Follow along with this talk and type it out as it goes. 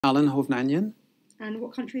Alain Hovnanian. And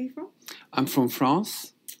what country are you from? I'm from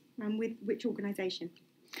France. And with which organisation?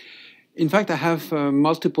 In fact, I have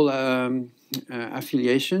multiple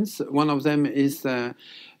affiliations. One of them is the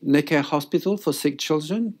Necker Hospital for Sick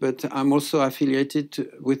Children, but I'm also affiliated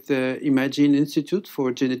with the Imagine Institute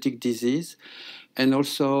for Genetic Disease, and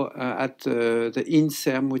also at the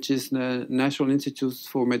INSERM, which is the National Institute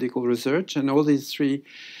for Medical Research. And all these three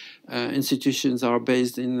institutions are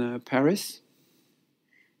based in Paris.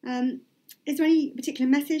 Is there any particular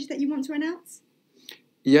message that you want to announce?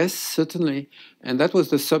 Yes, certainly. And that was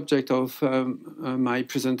the subject of my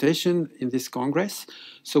presentation in this congress.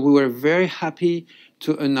 So we were very happy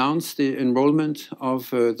to announce the enrollment of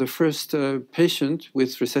the first patient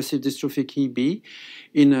with recessive dystrophic EB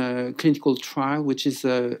in a clinical trial, which is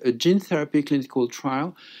a gene therapy clinical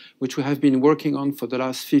trial, which we have been working on for the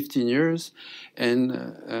last 15 years.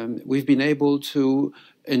 And we've been able to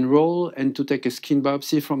enroll and to take a skin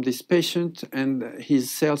biopsy from this patient, and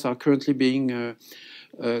his cells are currently being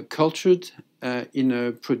cultured in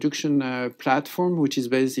a production platform which is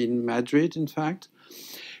based in Madrid, in fact.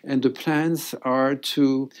 And the plans are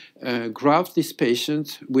to graft this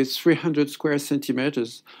patient with 300 square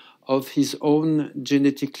centimeters of his own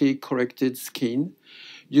genetically corrected skin,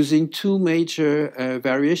 using two major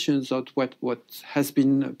variations of what has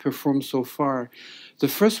been performed so far. The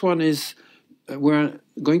first one is we're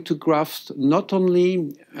going to graft not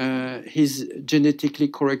only his genetically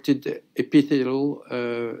corrected epithelial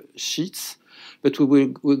sheets, but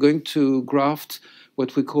we're going to graft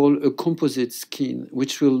what we call a composite skin,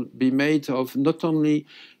 which will be made of not only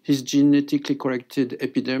his genetically corrected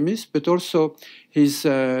epidermis, but also his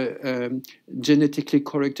genetically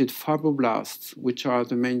corrected fibroblasts, which are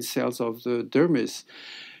the main cells of the dermis,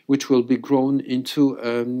 which will be grown into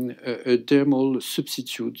a dermal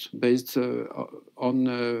substitute based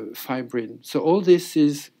on fibrin. So all this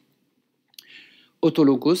is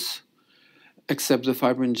autologous, except the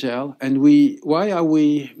fibrin gel. And why are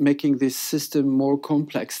we making this system more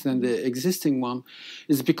complex than the existing one?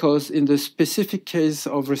 Is because in the specific case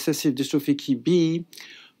of recessive dystrophic EB,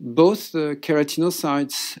 both the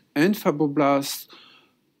keratinocytes and fibroblasts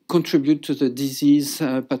contribute to the disease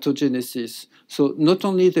pathogenesis. So not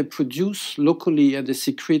only they produce locally and they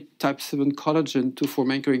secrete type 7 collagen to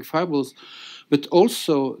form anchoring fibrils, but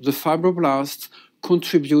also the fibroblasts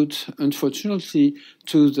contribute, unfortunately,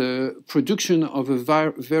 to the production of a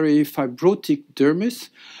very fibrotic dermis,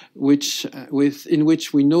 in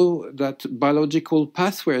which we know that biological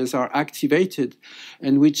pathways are activated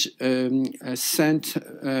and which send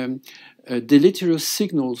deleterious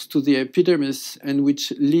signals to the epidermis and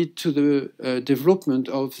which lead to the development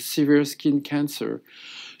of severe skin cancer.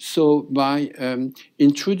 So by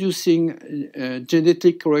introducing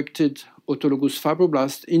genetically corrected autologous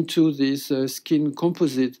fibroblasts into this skin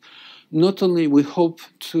composite, not only we hope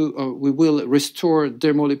to, we will restore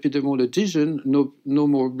dermal epidermal adhesion, no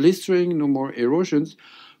more blistering, no more erosions,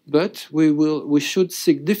 but we should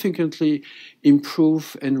significantly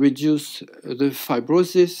improve and reduce the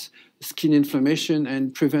fibrosis, skin inflammation,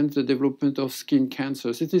 and prevent the development of skin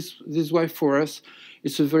cancers. This is why for us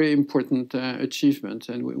it's a very important achievement,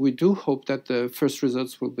 and we do hope that the first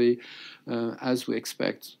results will be as we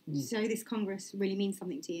expect. So this Congress really means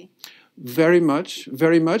something to you? Very much,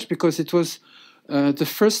 because it was the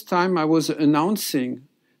first time I was announcing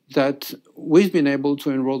that we've been able to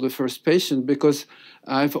enroll the first patient, because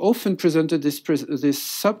I've often presented this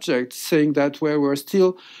subject saying that we're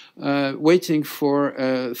still waiting for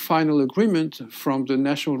a final agreement from the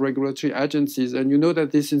national regulatory agencies. And you know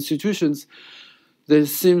that these institutions, it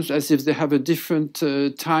seems as if they have a different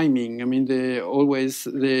timing. I mean, they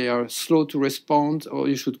are slow to respond. Or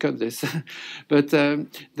you should cut this, but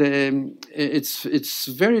it's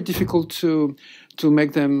very difficult to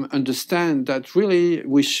make them understand that really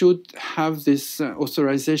we should have this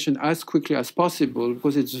authorization as quickly as possible,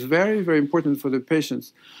 because it's very, very important for the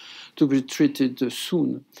patients to be treated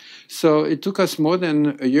soon. So it took us more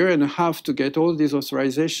than a year and a half to get all these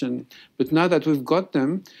authorizations. But now that we've got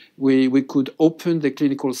them, we could open the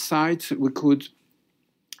clinical site. We could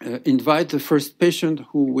invite the first patient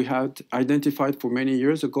who we had identified for many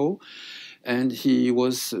years ago. And he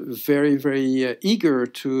was very, very eager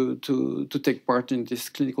to take part in this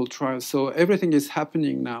clinical trial. So everything is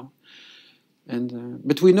happening now.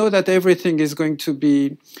 But we know that everything is going to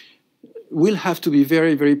will have to be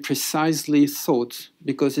very, very precisely thought,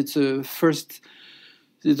 because it's the first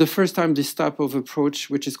time this type of approach,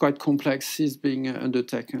 which is quite complex, is being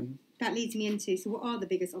undertaken. That leads me into, so what are the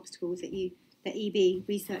biggest obstacles that EB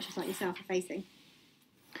researchers like yourself are facing?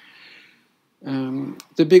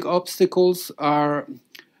 The big obstacles are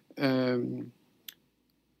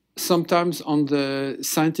sometimes on the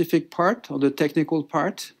scientific part, on the technical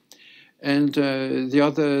part. And the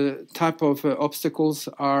other type of obstacles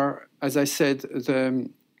are, as I said,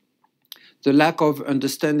 the lack of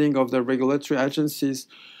understanding of the regulatory agencies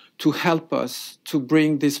to help us to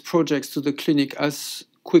bring these projects to the clinic as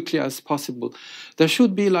quickly as possible. There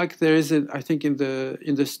should be, like there is, I think, in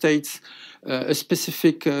the States, a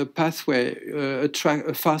specific pathway,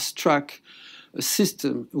 a fast track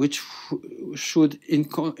system, which should,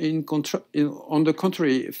 on the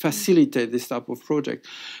contrary, facilitate this type of project.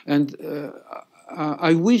 And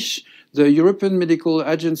I wish the European Medical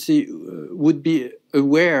Agency would be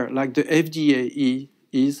aware, like the FDA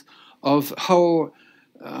is, of how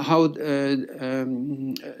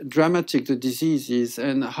dramatic the disease is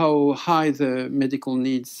and how high the medical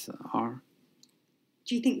needs are.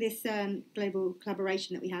 Do you think this global collaboration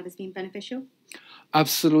that we have has been beneficial?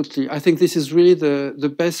 Absolutely. I think this is really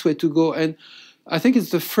the best way to go. And I think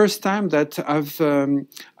it's the first time that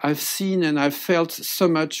I've seen and I've felt so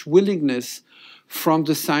much willingness from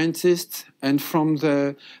the scientists and from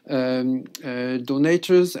the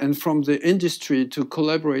donors and from the industry to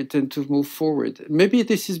collaborate and to move forward. Maybe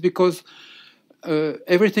this is because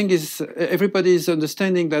everybody is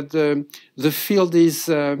understanding that the field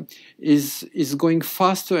is going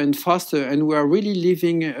faster and faster, and we are really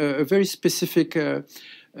living a very specific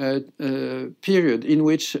period in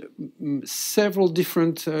which several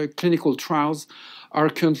different clinical trials are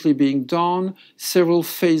currently being done. Several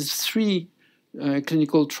phase 3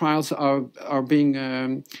 clinical trials are being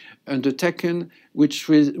undertaken, which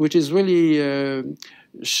is really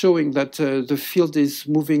showing that the field is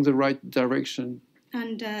moving the right direction.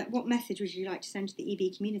 And what message would you like to send to the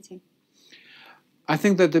EB community? I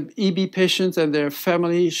think that the EB patients and their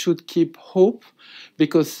family should keep hope,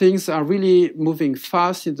 because things are really moving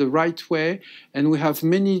fast in the right way, and we have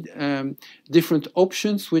many different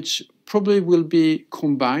options which probably will be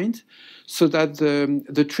combined so that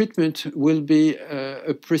the treatment will be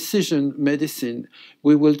a precision medicine.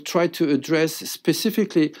 We will try to address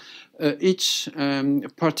specifically each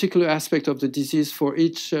particular aspect of the disease for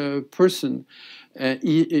each person,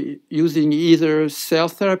 using either cell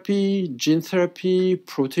therapy, gene therapy,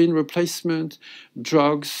 protein replacement,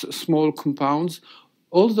 drugs, small compounds.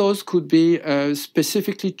 All those could be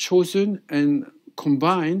specifically chosen and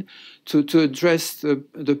combined to address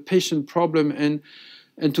the patient problem,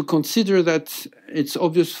 and to consider that it's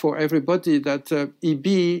obvious for everybody that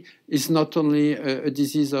EB is not only a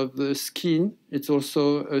disease of the skin, it's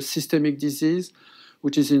also a systemic disease,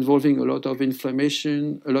 which is involving a lot of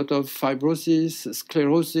inflammation, a lot of fibrosis,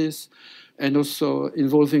 sclerosis, and also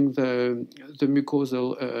involving the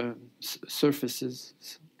mucosal surfaces.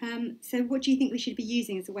 So what do you think we should be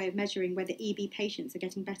using as a way of measuring whether EB patients are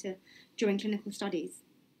getting better during clinical studies?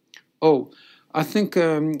 Oh, I think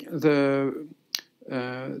the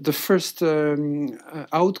first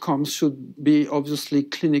outcomes should be obviously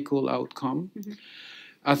clinical outcome. Mm-hmm.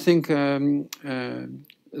 I think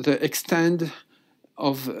the extent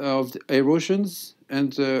of erosions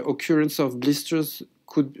and the occurrence of blisters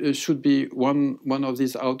should be one of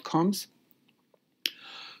these outcomes.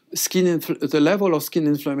 The level of skin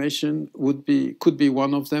inflammation could be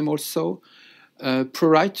one of them also.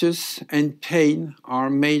 Pruritus and pain are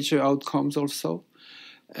major outcomes also.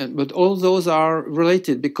 But all those are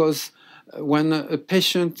related, because when a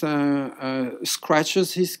patient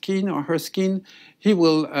scratches his skin or her skin, he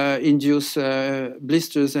will induce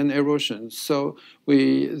blisters and erosions. So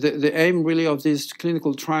the aim really of these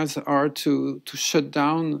clinical trials are to shut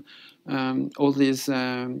down all these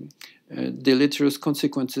deleterious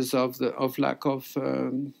consequences of lack of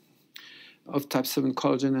type 7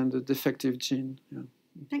 collagen and the defective gene. Yeah.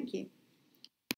 Thank you.